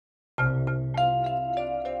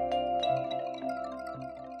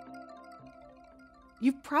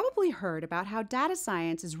You've probably heard about how data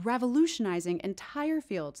science is revolutionizing entire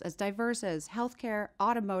fields as diverse as healthcare,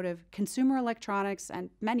 automotive, consumer electronics, and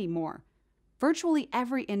many more. Virtually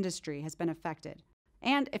every industry has been affected.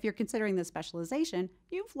 And if you're considering this specialization,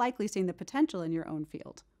 you've likely seen the potential in your own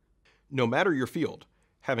field. No matter your field,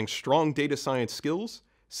 having strong data science skills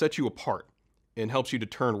sets you apart and helps you to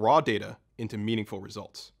turn raw data into meaningful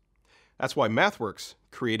results. That's why MathWorks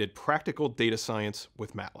created practical data science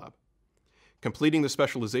with MATLAB. Completing the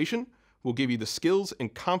specialization will give you the skills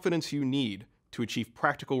and confidence you need to achieve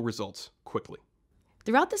practical results quickly.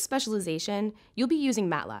 Throughout this specialization, you'll be using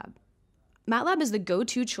MATLAB. MATLAB is the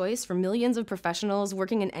go-to choice for millions of professionals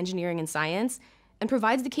working in engineering and science and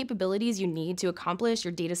provides the capabilities you need to accomplish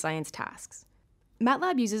your data science tasks.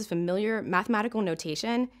 MATLAB uses familiar mathematical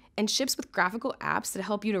notation and ships with graphical apps that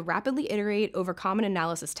help you to rapidly iterate over common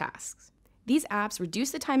analysis tasks. These apps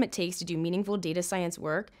reduce the time it takes to do meaningful data science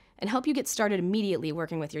work and help you get started immediately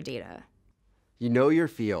working with your data. You know your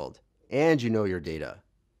field, and you know your data.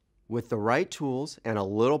 With the right tools and a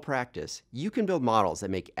little practice, you can build models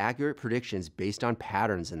that make accurate predictions based on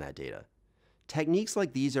patterns in that data. Techniques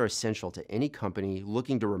like these are essential to any company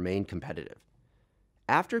looking to remain competitive.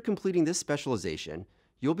 After completing this specialization,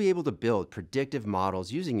 you'll be able to build predictive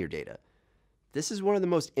models using your data. This is one of the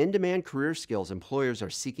most in-demand career skills employers are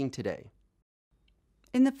seeking today.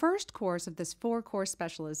 In the first course of this 4-course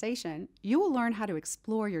specialization, you will learn how to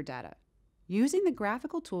explore your data. Using the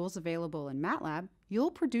graphical tools available in MATLAB,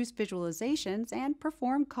 you'll produce visualizations and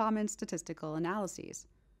perform common statistical analyses.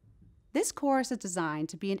 This course is designed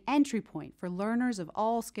to be an entry point for learners of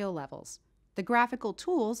all skill levels. The graphical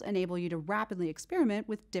tools enable you to rapidly experiment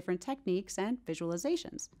with different techniques and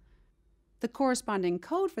visualizations. The corresponding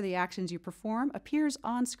code for the actions you perform appears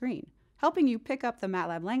on screen, helping you pick up the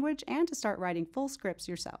MATLAB language and to start writing full scripts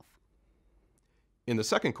yourself. In the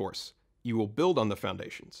second course, you will build on the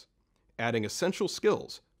foundations, adding essential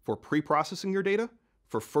skills for pre-processing your data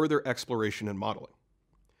for further exploration and modeling.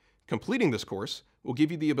 Completing this course will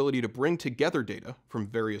give you the ability to bring together data from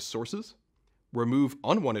various sources, remove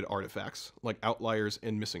unwanted artifacts like outliers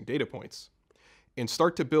and missing data points, and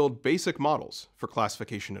start to build basic models for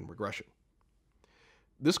classification and regression.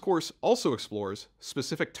 This course also explores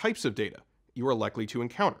specific types of data you are likely to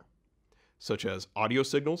encounter, such as audio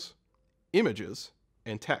signals, images,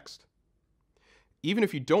 and text. Even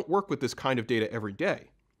if you don't work with this kind of data every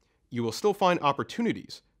day, you will still find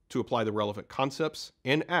opportunities to apply the relevant concepts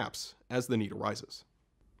and apps as the need arises.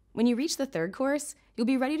 When you reach the third course, you'll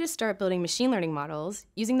be ready to start building machine learning models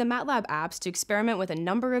using the MATLAB apps to experiment with a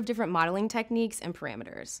number of different modeling techniques and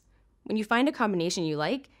parameters. When you find a combination you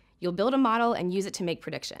like, you'll build a model and use it to make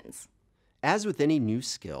predictions. As with any new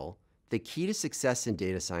skill, the key to success in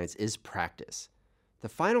data science is practice. The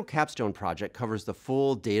final capstone project covers the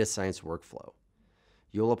full data science workflow.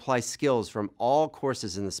 You'll apply skills from all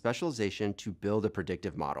courses in the specialization to build a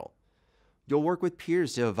predictive model. You'll work with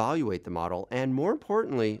peers to evaluate the model and, more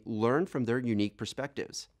importantly, learn from their unique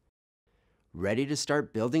perspectives. Ready to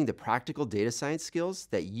start building the practical data science skills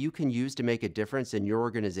that you can use to make a difference in your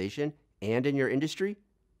organization and in your industry?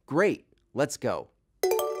 Great, let's go.